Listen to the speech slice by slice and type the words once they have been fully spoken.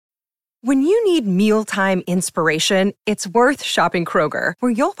When you need mealtime inspiration, it's worth shopping Kroger,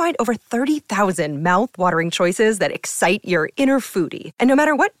 where you'll find over 30,000 mouth-watering choices that excite your inner foodie. And no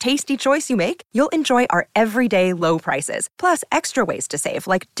matter what tasty choice you make, you'll enjoy our everyday low prices, plus extra ways to save,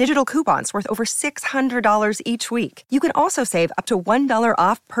 like digital coupons worth over $600 each week. You can also save up to $1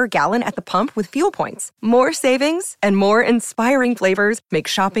 off per gallon at the pump with fuel points. More savings and more inspiring flavors make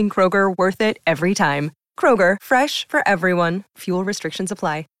shopping Kroger worth it every time. Kroger, fresh for everyone. Fuel restrictions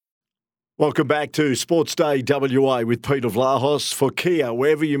apply. Welcome back to Sports Day WA with Peter Vlahos for Kia,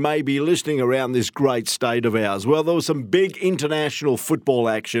 wherever you may be listening around this great state of ours. Well, there was some big international football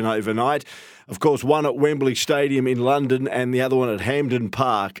action overnight. Of course, one at Wembley Stadium in London and the other one at Hampden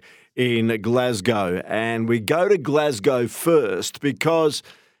Park in Glasgow. And we go to Glasgow first because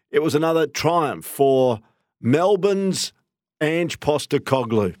it was another triumph for Melbourne's Ange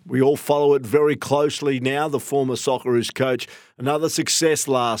Postecoglou. We all follow it very closely now, the former Socceroos coach. Another success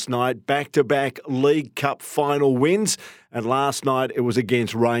last night, back-to-back League Cup final wins, and last night it was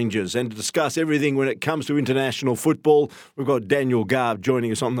against Rangers. And to discuss everything when it comes to international football, we've got Daniel Garb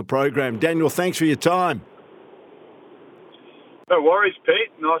joining us on the program. Daniel, thanks for your time. No worries,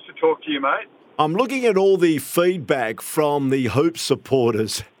 Pete. Nice to talk to you, mate. I'm looking at all the feedback from the Hoops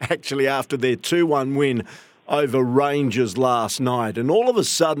supporters, actually, after their 2-1 win over Rangers last night. And all of a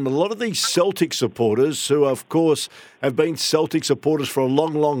sudden, a lot of these Celtic supporters, who of course have been Celtic supporters for a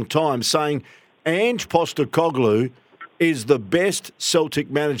long, long time, saying Ange Postecoglou is the best Celtic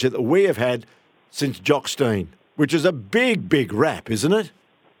manager that we have had since Jock Stein, which is a big, big rap, isn't it?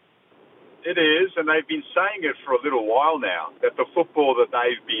 It is, and they've been saying it for a little while now, that the football that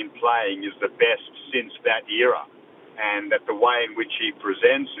they've been playing is the best since that era. And that the way in which he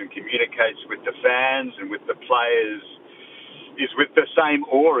presents and communicates with the fans and with the players is with the same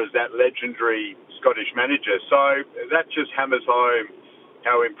awe as that legendary Scottish manager. So that just hammers home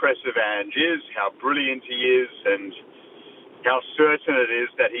how impressive Ange is, how brilliant he is, and how certain it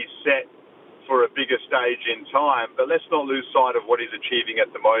is that he's set for a bigger stage in time. But let's not lose sight of what he's achieving at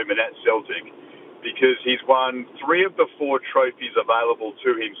the moment at Celtic, because he's won 3 of the 4 trophies available to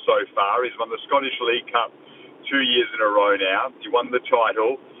him so far. He's won the Scottish League Cup 2 years in a row now. He won the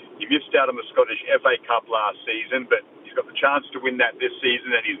title. He missed out on the Scottish FA Cup last season, but he's got the chance to win that this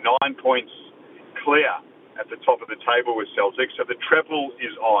season, and he's 9 points clear at the top of the table with Celtic. So the treble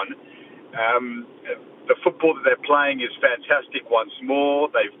is on. The football that they're playing is fantastic once more.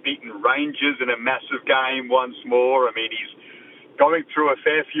 They've beaten Rangers in a massive game once more. I mean, he's going through a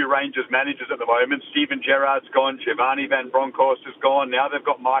fair few Rangers managers at the moment. Steven Gerrard's gone. Giovanni Van Bronckhorst is gone. Now they've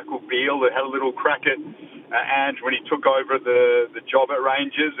got Michael Beale, who had a little crack at Ange when he took over the job at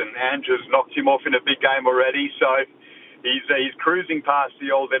Rangers, and Ange has knocked him off in a big game already. So he's cruising past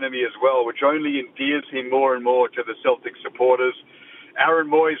the old enemy as well, which only endears him more and more to the Celtic supporters.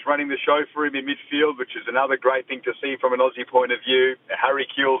 Aaron Moyes running the show for him in midfield, which is another great thing to see from an Aussie point of view. Harry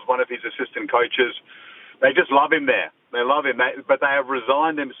Kewell's one of his assistant coaches. They just love him there. They love him, but they have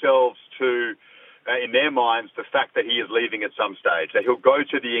resigned themselves to, in their minds, the fact that he is leaving at some stage. That he'll go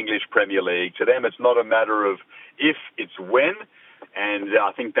to the English Premier League. To them, it's not a matter of if, it's when. And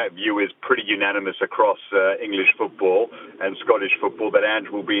I think that view is pretty unanimous across English football and Scottish football, that Ange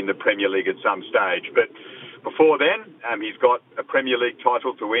will be in the Premier League at some stage. But before then, he's got a Premier League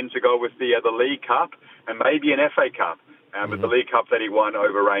title to win to go with the League Cup and maybe an FA Cup. With the League Cup that he won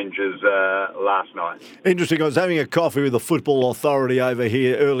over Rangers last night. Interesting. I was having a coffee with the Football Authority over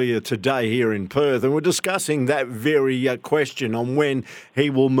here earlier today here in Perth, and we're discussing that very question on when he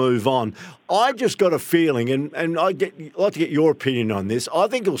will move on. I just got a feeling, and I'd like to get your opinion on this. I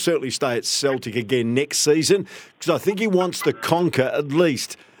think he'll certainly stay at Celtic again next season, because I think he wants to conquer at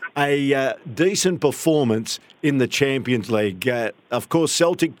least a decent performance in the Champions League. Of course,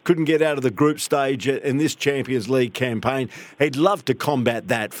 Celtic couldn't get out of the group stage in this Champions League campaign. He'd love to combat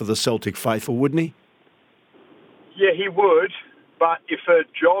that for the Celtic faithful, wouldn't he? Yeah, he would. But if a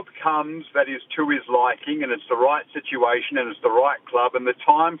job comes that is to his liking and it's the right situation and it's the right club and the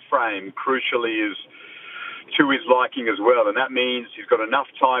time frame, crucially, is to his liking as well, and that means he's got enough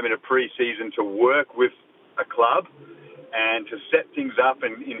time in a pre-season to work with a club and to set things up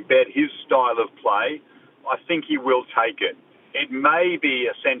and embed his style of play, I think he will take it. It may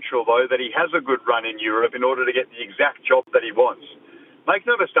be essential, though, that he has a good run in Europe in order to get the exact job that he wants. Make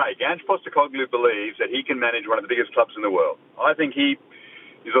no mistake, Ange Postecoglou believes that he can manage one of the biggest clubs in the world. I think he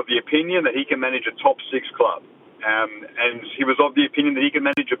is of the opinion that he can manage a top 6 club. And he was of the opinion that he can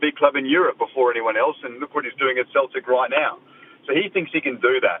manage a big club in Europe before anyone else, and look what he's doing at Celtic right now. So he thinks he can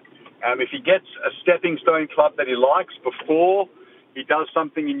do that. If he gets a stepping stone club that he likes before he does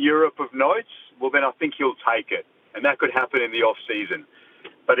something in Europe of note, well, then I think he'll take it. And that could happen in the off-season.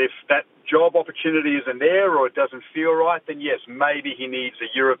 But if that job opportunity isn't there or it doesn't feel right, then yes, maybe he needs a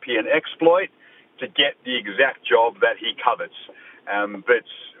European exploit to get the exact job that he covets. But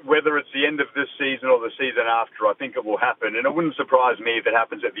whether it's the end of this season or the season after, I think it will happen. And it wouldn't surprise me if it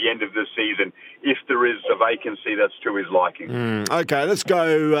happens at the end of this season, if there is a vacancy that's to his liking. Okay, let's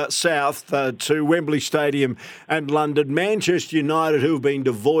go south to Wembley Stadium and London. Manchester United, who have been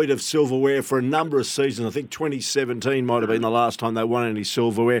devoid of silverware for a number of seasons, I think 2017 might have been the last time they won any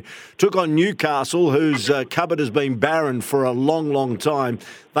silverware, took on Newcastle, whose cupboard has been barren for a long, long time.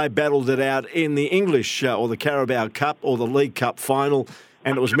 They battled it out in the English or the Carabao Cup or the League Cup final,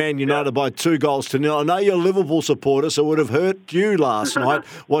 and it was Man United by 2-0. I know you're a Liverpool supporter, so it would have hurt you last night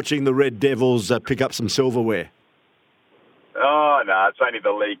watching the Red Devils pick up some silverware. Oh, no, it's only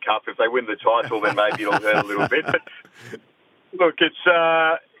the League Cup. If they win the title, then maybe it'll hurt a little bit. But look, it's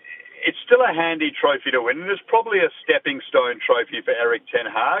still a handy trophy to win, and it's probably a stepping stone trophy for Erik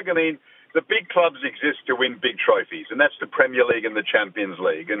ten Hag. I mean, the big clubs exist to win big trophies, and that's the Premier League and the Champions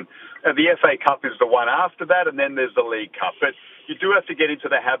League. And the FA Cup is the one after that, and then there's the League Cup. But you do have to get into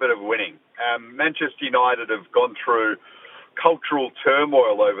the habit of winning. Manchester United have gone through cultural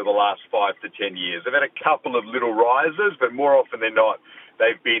turmoil over the last 5 to 10 years. They've had a couple of little rises, but more often than not,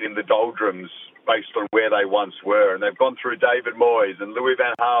 they've been in the doldrums based on where they once were. And they've gone through David Moyes and Louis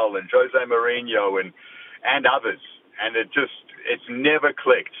van Gaal and Jose Mourinho and others. And it's never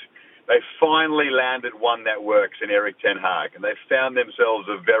clicked. They finally landed one that works in Erik ten Hag, and they've found themselves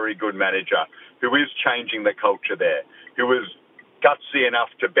a very good manager who is changing the culture there, who is gutsy enough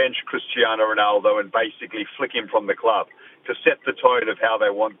to bench Cristiano Ronaldo and basically flick him from the club to set the tone of how they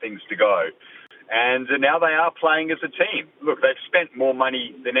want things to go. And now they are playing as a team. Look, they've spent more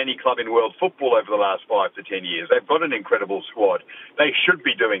money than any club in world football over the last 5 to 10 years. They've got an incredible squad. They should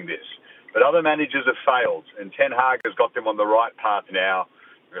be doing this. But other managers have failed, and Ten Hag has got them on the right path now.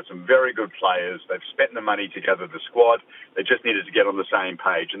 They've got some very good players. They've spent the money to gather the squad. They just needed to get on the same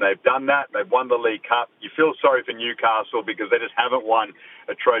page, and they've done that. They've won the League Cup. You feel sorry for Newcastle because they just haven't won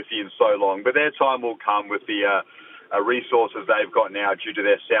a trophy in so long. But their time will come with the resources they've got now due to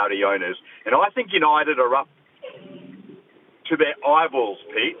their Saudi owners. And I think United are up to their eyeballs,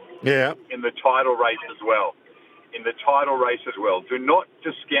 Pete, in the title race as well. Do not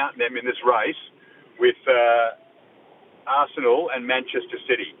discount them in this race with Arsenal and Manchester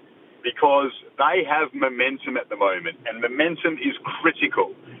City, because they have momentum at the moment, and momentum is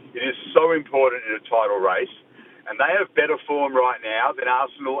critical. It is so important in a title race, and they have better form right now than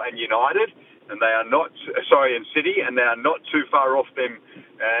Arsenal and United, and they are not, and City, and they are not too far off them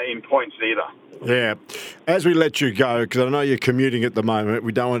in points either. Yeah. As we let you go, because I know you're commuting at the moment,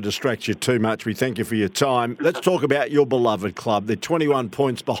 we don't want to distract you too much. We thank you for your time. Let's talk about your beloved club. They're 21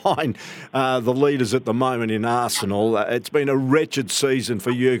 points behind the leaders at the moment in Arsenal. It's been a wretched season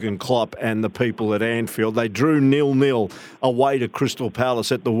for Jurgen Klopp and the people at Anfield. They drew 0-0 away to Crystal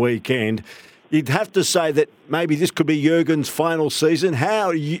Palace at the weekend. You'd have to say that maybe this could be Jurgen's final season.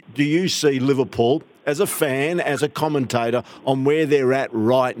 How do you see Liverpool, as a fan, as a commentator, on where they're at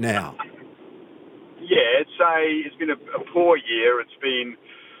right now? Yeah, it's been a poor year. It's been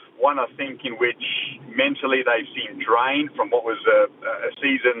one, I think, in which mentally they've seen drained from what was a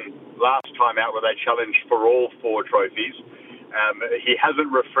season last time out where they challenged for all 4 trophies. He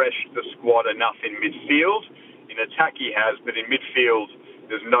hasn't refreshed the squad enough in midfield. In attack he has, but in midfield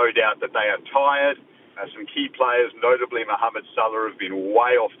there's no doubt that they are tired. Some key players, notably Mohamed Salah, have been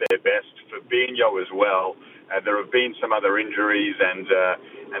way off their best. Fabinho as well. There have been some other injuries, and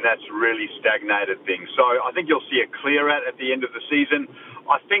that's really stagnated things. So I think you'll see a clear out at the end of the season.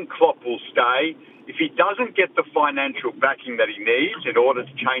 I think Klopp will stay. If he doesn't get the financial backing that he needs in order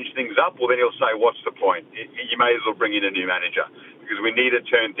to change things up, well, then he'll say, what's the point? You may as well bring in a new manager, because we need to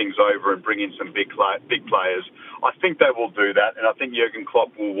turn things over and bring in some big players. I think they will do that, and I think Jurgen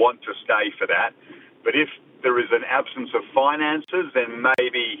Klopp will want to stay for that. But if there is an absence of finances, then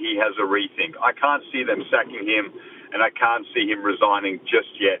maybe he has a rethink. I can't see them sacking him, and I can't see him resigning just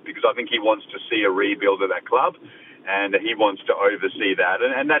yet, because I think he wants to see a rebuild of that club, and he wants to oversee that.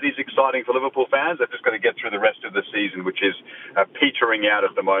 And that is exciting for Liverpool fans. They've just got to get through the rest of the season, which is petering out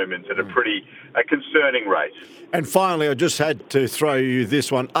at the moment at a pretty concerning rate. And finally, I just had to throw you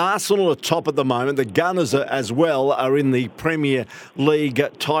this one. Arsenal are top at the moment. The Gunners as well are in the Premier League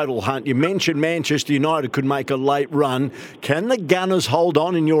title hunt. You mentioned Manchester United could make a late run. Can the Gunners hold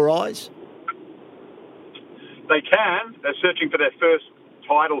on in your eyes? They can. They're searching for their first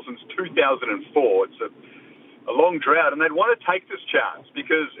title since 2004. It's a long drought, and they'd want to take this chance,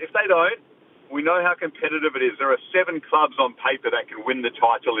 because if they don't, We know how competitive it is. There are 7 clubs on paper that can win the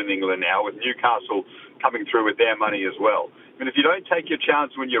title in England now, with Newcastle coming through with their money as well. I mean, if you don't take your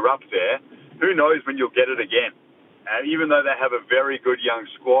chance when you're up there, who knows when you'll get it again? Even though they have a very good young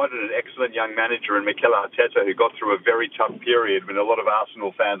squad and an excellent young manager in Mikel Arteta, who got through a very tough period when a lot of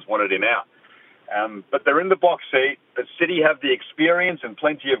Arsenal fans wanted him out. But they're in the box seat. But City have the experience and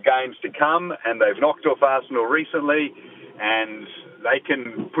plenty of games to come, and they've knocked off Arsenal recently, and they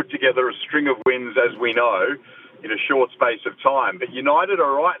can put together a string of wins, as we know, in a short space of time. But United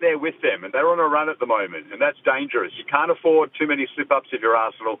are right there with them, and they're on a run at the moment, and that's dangerous. You can't afford too many slip-ups if you're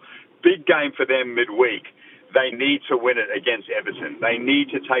Arsenal. Big game for them midweek. They need to win it against Everton. They need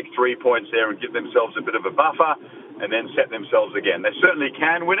to take 3 points there and give themselves a bit of a buffer and then set themselves again. They certainly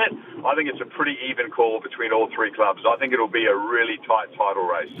can win it. I think it's a pretty even call between all 3 clubs. I think it'll be a really tight title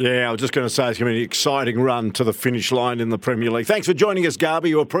race. Yeah, I was just going to say it's going to be an exciting run to the finish line in the Premier League. Thanks for joining us,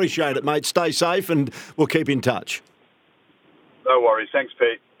 Garby. We appreciate it, mate. Stay safe and we'll keep in touch. No worries. Thanks,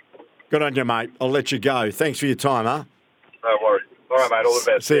 Pete. Good on you, mate. I'll let you go. Thanks for your time, huh? No worries. All right, mate. All the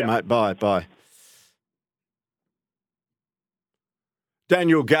best. See you, mate. Bye. Bye.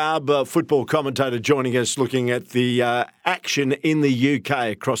 Daniel Garb, football commentator, joining us, looking at the action in the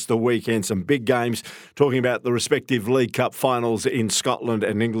UK across the weekend. Some big games, talking about the respective League Cup finals in Scotland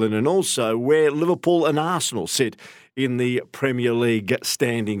and England, and also where Liverpool and Arsenal sit in the Premier League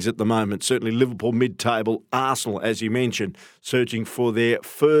standings at the moment. Certainly Liverpool mid-table, Arsenal, as you mentioned, searching for their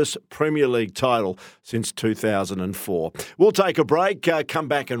first Premier League title since 2004. We'll take a break, come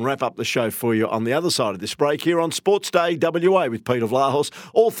back and wrap up the show for you on the other side of this break here on Sports Day WA with Peter Vlahos,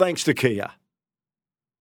 all thanks to Kia.